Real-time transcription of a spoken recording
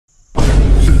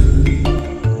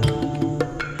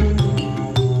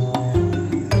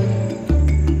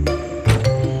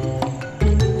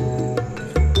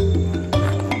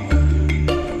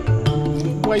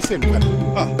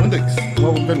Mundex.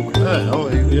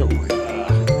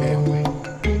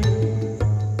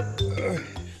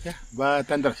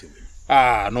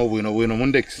 No bueno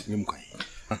Mundex.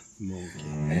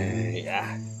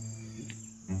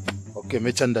 Okay,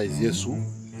 merchandise yesu.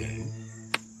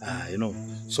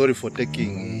 Sorry for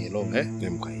taking long,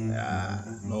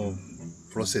 no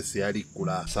process yali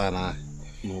kula sana.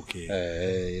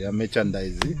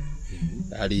 Merchandise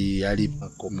yali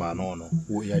kopa nono.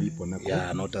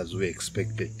 Yeah, not as we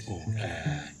expected.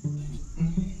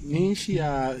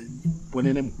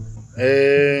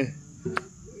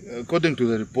 According to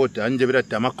the report, anjebira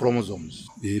tama chromosomes.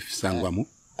 If sangwamu.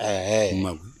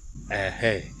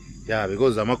 Yeah,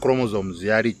 because the chromosomes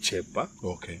yali chepa.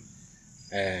 Okay.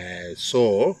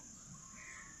 So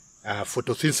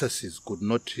photosynthesis could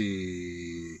not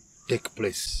take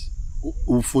place.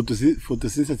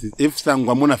 Photosynthesis. If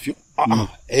sangwamu nafyo.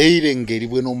 Eirengeri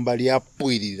bweno mbali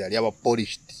apwirira lyaba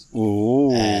polished.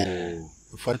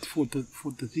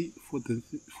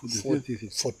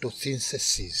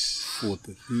 Photosynthesis.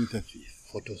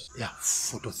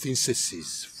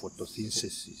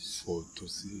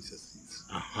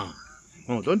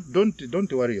 No,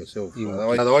 don't worry yourself.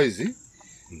 Otherwise,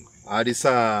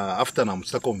 Arisa after I'm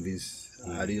so convinced,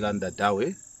 Arilanda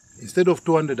Dawe instead of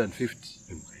 250,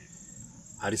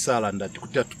 Arisa landa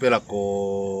tukutia tupela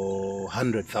ko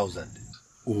 100,000.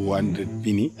 100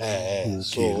 penny.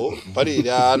 So pari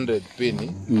ila 100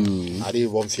 penny. Ari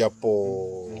wonfia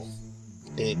po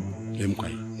 10.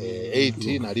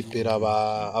 80 nalipera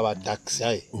aba tax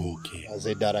ai. Okay.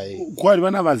 Azedara. Kwa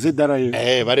bana bazedara yo.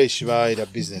 Bare shiba ila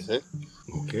business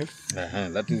Okay.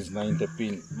 That is 90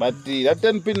 pin. But that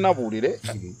 10 pin na bulire.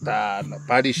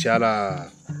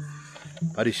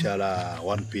 Parishala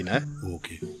 1 pin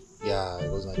Okay. Yeah,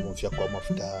 it was not even for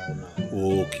mafuta.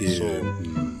 Okay. So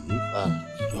 1,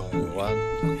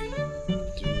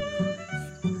 2, 3,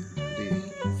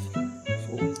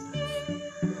 4,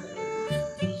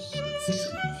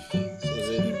 7, 8,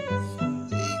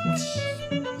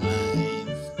 9,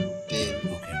 10.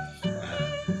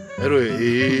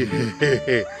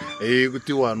 Okay.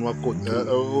 Guti wanu wako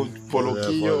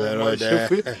polokio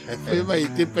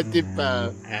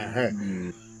tipa.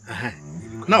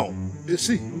 Now, you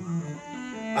see,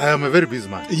 I am a very busy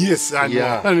man. Yes, I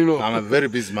know. I'm a very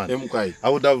busy man. I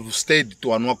would have stayed to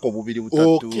Anwako Bubidi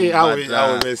without okay,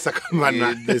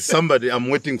 there's somebody, I'm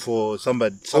waiting for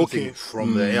something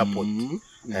from the airport.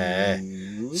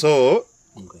 So,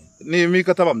 ni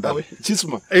mikataba mdawe.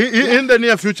 Chisuma. In the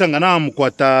near future, ngana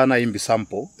mkwata na imbi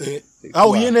sample.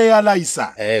 Yene ya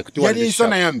laisa. Yali isa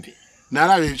na yambi.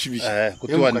 Nara bishi.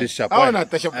 Kutuandisha.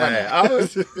 Natasha pana.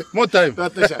 More time.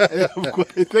 Natasha.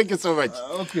 Thank you so much.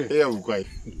 Okay. Yeah, mkwai.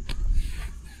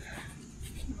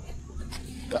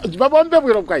 Baba mbe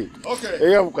bwiro mkwai. Okay.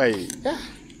 Yeah, mkwai.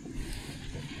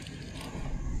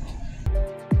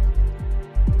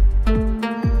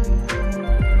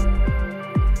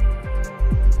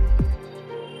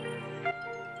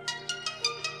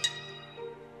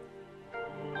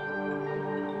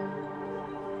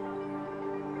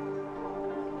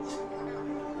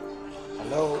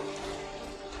 Hello.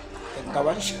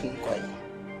 Kabanishini kwayi.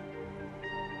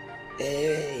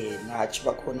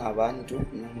 Nachiba kona abantu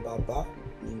nambaba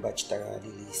nimba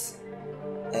chitagalilisi.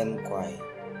 Kwayi.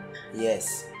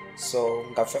 Yes. So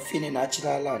ngafafini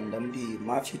nachilala ndambi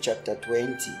Matthew chapter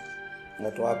 20.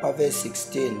 Ngatwapa verse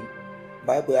 16.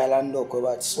 Bible yalando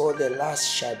kwa so the last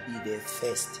shall be the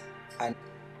first. And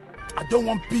I don't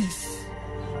want peace.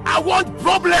 I want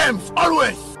problems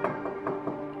always.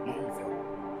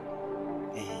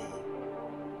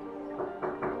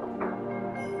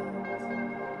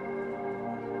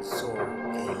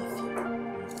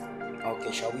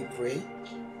 Okay, shall we pray?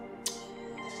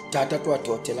 Tata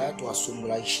twatotela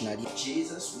twasumula ishinali.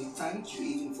 Jesus, we thank you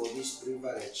even for this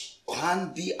privilege.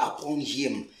 Hand be upon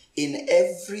him in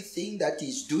everything that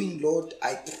he's doing, Lord.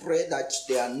 I pray that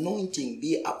the anointing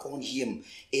be upon him.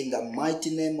 In the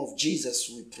mighty name of Jesus,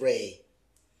 we pray.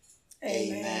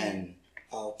 Amen.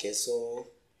 Okay, so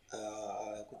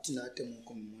kutinate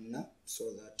mukumuna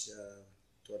so that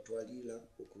twatwalila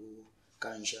ukuru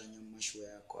kanjanya mashwe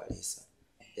yako alesa.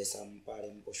 Esa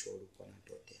mpale mposholu kwa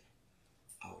natotela.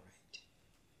 All right.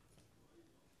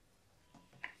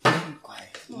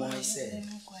 Moise.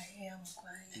 Mkwai.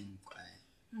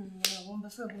 Womba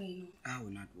febwino.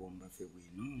 Unatuomba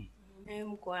febwino.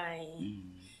 Mkwai.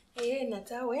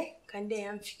 Natawe kande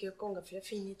yamfike konga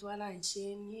fini twala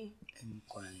nsheni.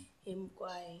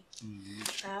 Mkwai.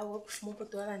 Kufumo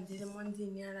twala ndile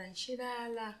mwandini ala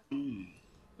nshirala.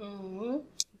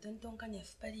 Tontonka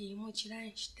nyafupali imo chila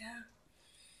nshita.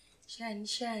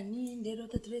 Shani ndero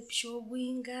tatule pisho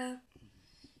bwinga.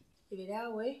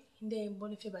 iberawe inde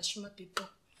mbone fe bashima people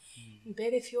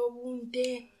mbere fyo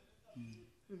bunde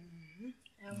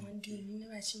amandi nine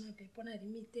bashima people na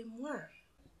limite moi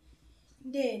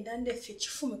ndende fe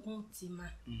chifume kumutima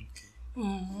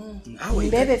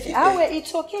awe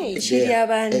it's okay shiri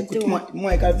abantu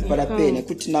mwa ikala para pene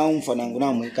kuti naumfa nangu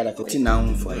namu ikala kuti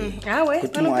naumfa awe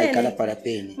kuti mwa ikala para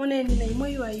pene moneni na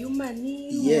imoyo wa humani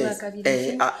inoka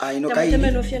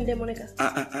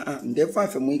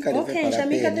ndefafe muikale fe para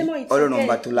pene olo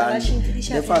nomba tulani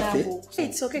ndefafe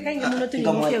it's okay kainga muno tuli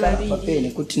mufye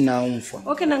babiri kuti naumfa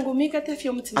okay nangumika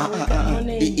tefyo mutima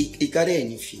moneni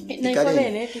ikareni fi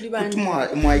ikareni tuli bantu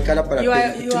mwa ikala para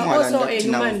pene kuti mwa landa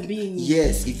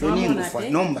yes if you need for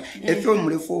number if you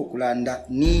mlefo kulanda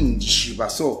ningi shiba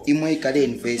so imwe ikale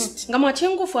invest ngama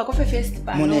chengufu akofe first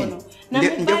pa nono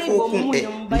ndefo kumfo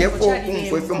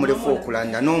if you mlefo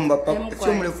kulanda nomba pa if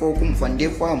you mlefo kumfo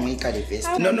ndefo amwe ikale first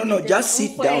no just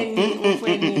sit down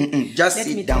just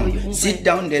sit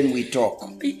down then we talk.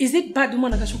 Is it bad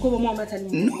mwana kashukobo mwa matani?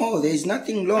 No, there is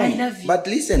nothing wrong, but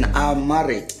listen, I'm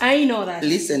married. I know that.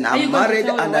 Listen, I'm married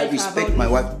and I respect my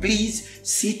wife. Please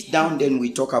sit down then we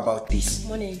talk about this.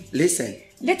 Listen,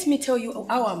 let me tell you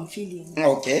how I'm feeling.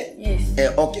 Okay. Yes.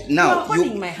 Okay. Now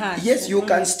you my heart. Yes, you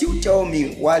can still tell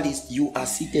me while you are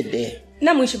seated there.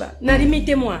 Na mwishiba na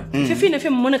limite moi fefi na fe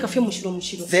mona ka fe mushiro.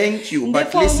 Thank you,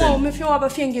 but listen, me fe waba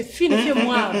fenge fine fe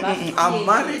moi ba I'm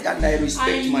married and I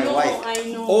respect my wife. I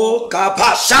know. Oh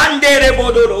kapa shandere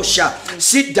bodorosha.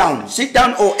 Sit down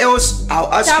or else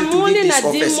I'll ask you to leave this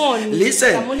office.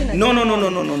 Listen, no.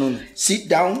 Sit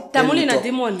down. Tamuli na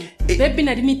demon. Baby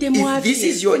na limite moi. If this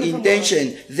is your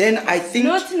intention, then I think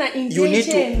you need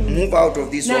to move out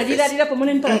of this office.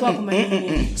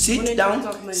 Sit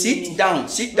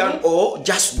down or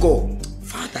just go.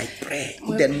 Father, I pray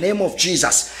in the name of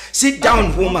Jesus. Sit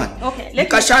down, woman. Okay.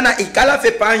 Kashana ikala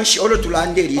fe panchi olo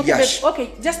tulande riyash. Okay,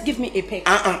 just give me a peck.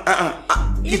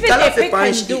 Even ikala fe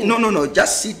panchi. No.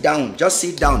 Just sit down.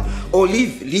 Or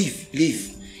leave.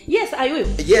 Yes, I will.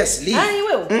 Yes, leave. I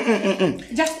will.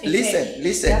 Just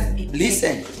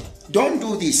listen. Don't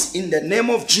do this in the name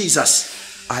of Jesus.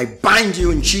 I bind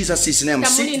you in Jesus' name.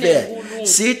 Sit there.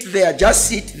 Just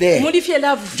sit there.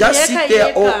 Just sit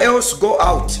there or else go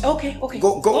out. Okay.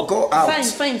 Go out.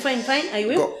 Fine. I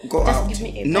will. Go just out. Give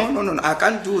me a No. I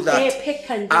can't do that. I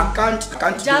can't do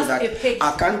that.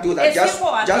 I can't do that.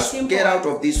 Just get out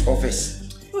of this office.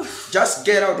 Just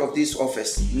get out of this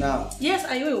office now. Yes,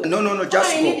 I will. No.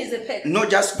 Just all go. I need is a peck. No,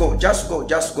 just go.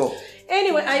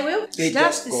 Anyway, I will.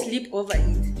 Just sleep over it.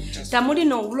 Tamuri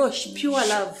no blush, pure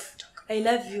love. I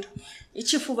love you.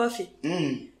 Ichifubafi.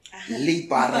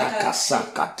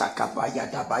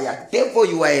 Devil,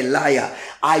 you are a liar.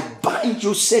 I bind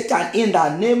you, Satan, in the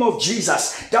name of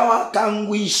Jesus.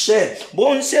 Tawakangwishe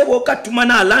bonse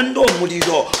wokatumana lando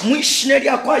muliro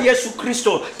mwishineria kwa Yesu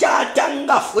Kristo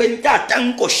tatanga fuenta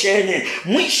tanko shene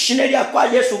mwishineria kwa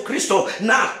Yesu Kristo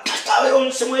na takawe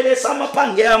onse mwele sama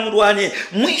pange ya mruane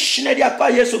mwishineria kwa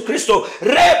Yesu Kristo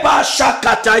reba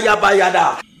shakata ya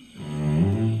bayada.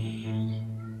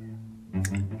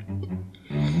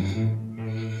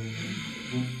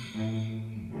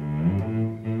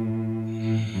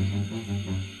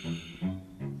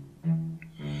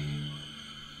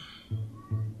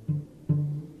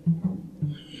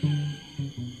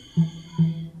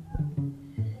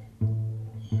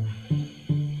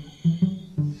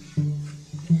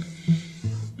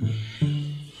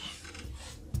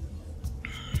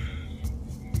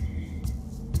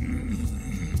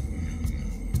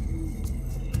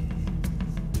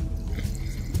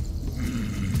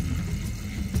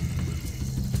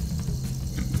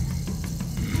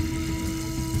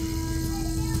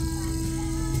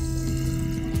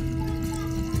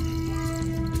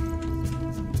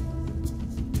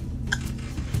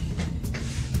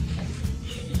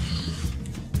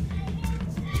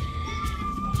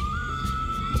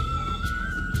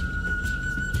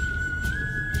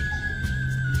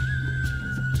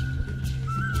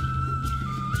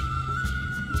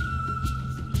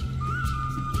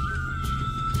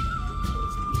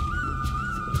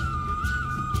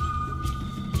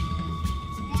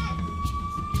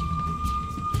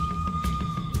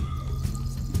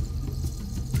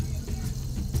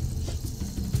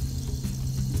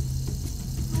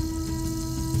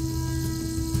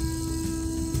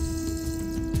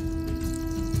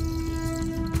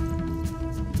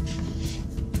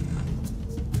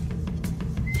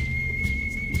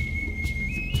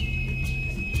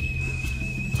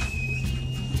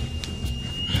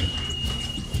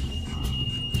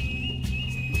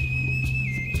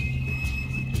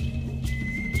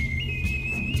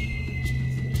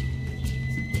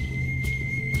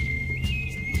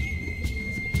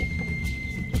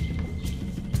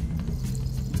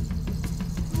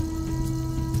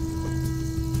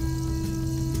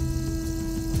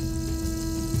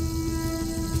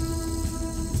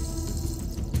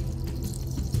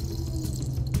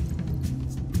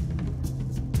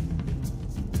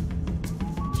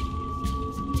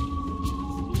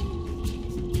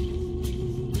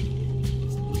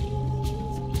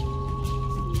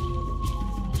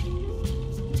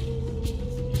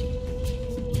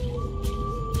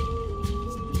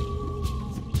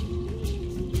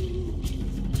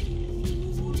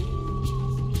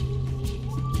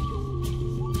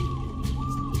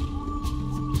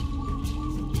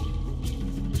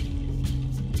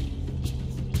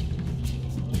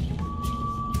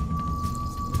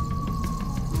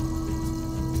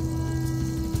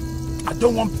 I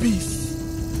don't want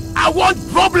peace. I want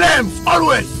problems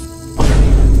always.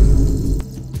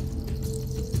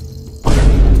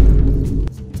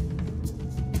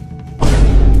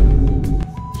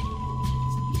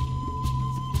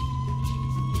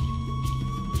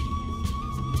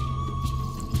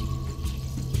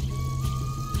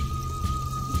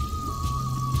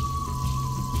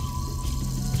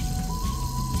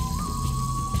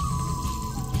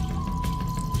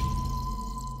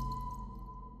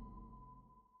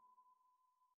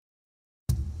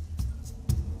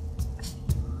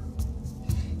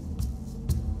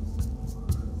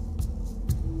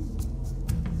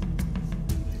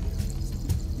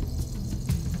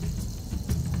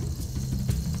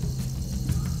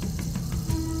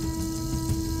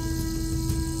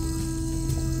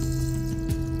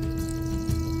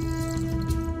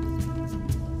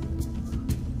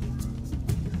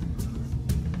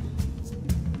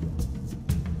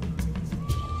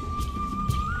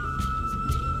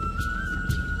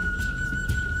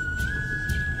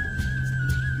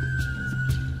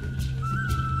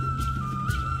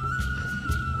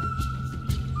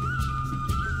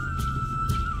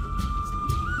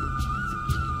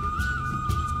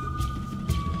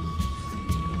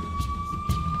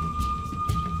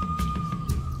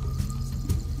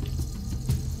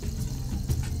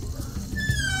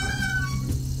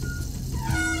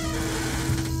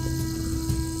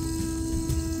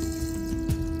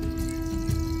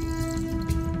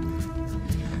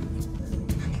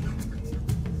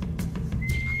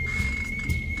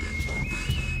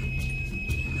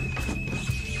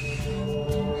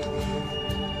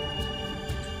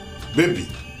 Baby.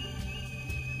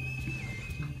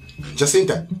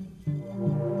 Jacinta.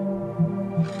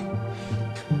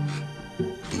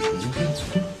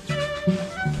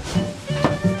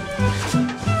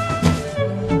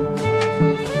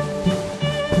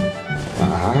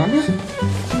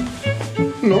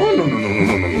 No.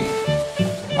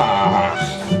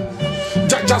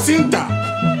 Jacinta.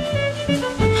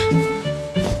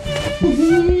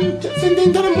 Jacinta,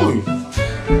 entra muy.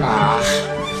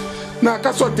 Na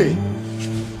casote.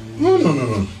 No.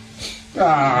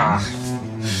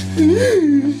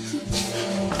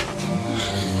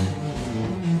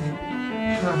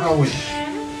 Oui.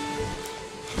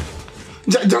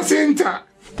 Jacinta.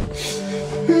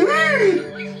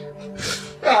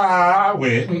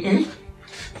 Oui.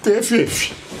 T'es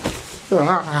fifi.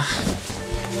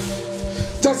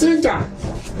 Jacinta.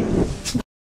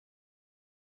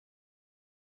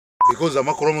 Because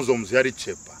the chromosomes are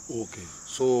cheaper. Okay.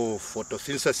 So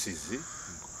photosynthesis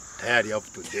entirely up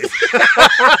to date.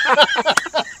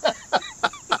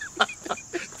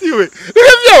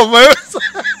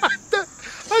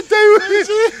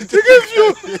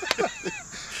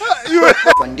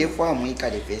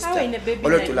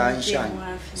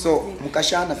 So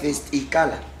mukashana first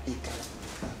ikala.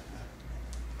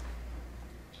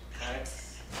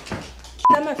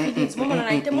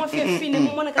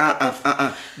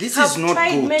 This is not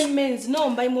good.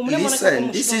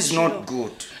 Listen, this is not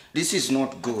good. This is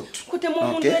not good.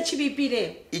 Okay?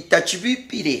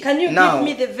 Can you now, give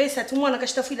me the verse at mwana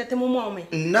kashitafuila temu mwame?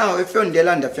 Now, if you're on the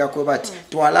land of Yakobati,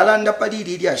 to alalanda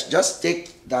padirias, just take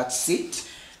that seat.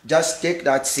 Just take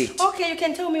that seat. Okay, you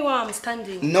can tell me where I'm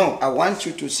standing. No, I want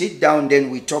you to sit down, then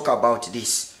we talk about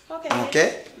this. Okay.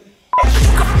 Okay?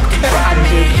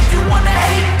 If you wanna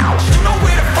hate, you know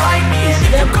where to find me.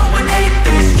 If you're going hate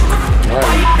this, you can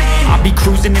fight me. I'll be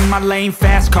cruising in my lane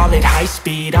fast, call it high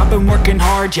speed. I've been working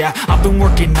hard, yeah, I've been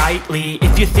working nightly.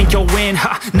 If you think you'll win,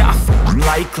 not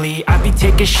likely. I be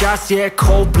taking shots, yeah,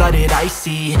 cold-blooded,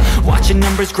 icy. Watching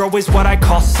numbers grow is what I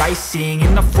call sightseeing.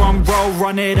 In the front row,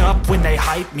 run it up when they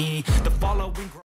hype me. The following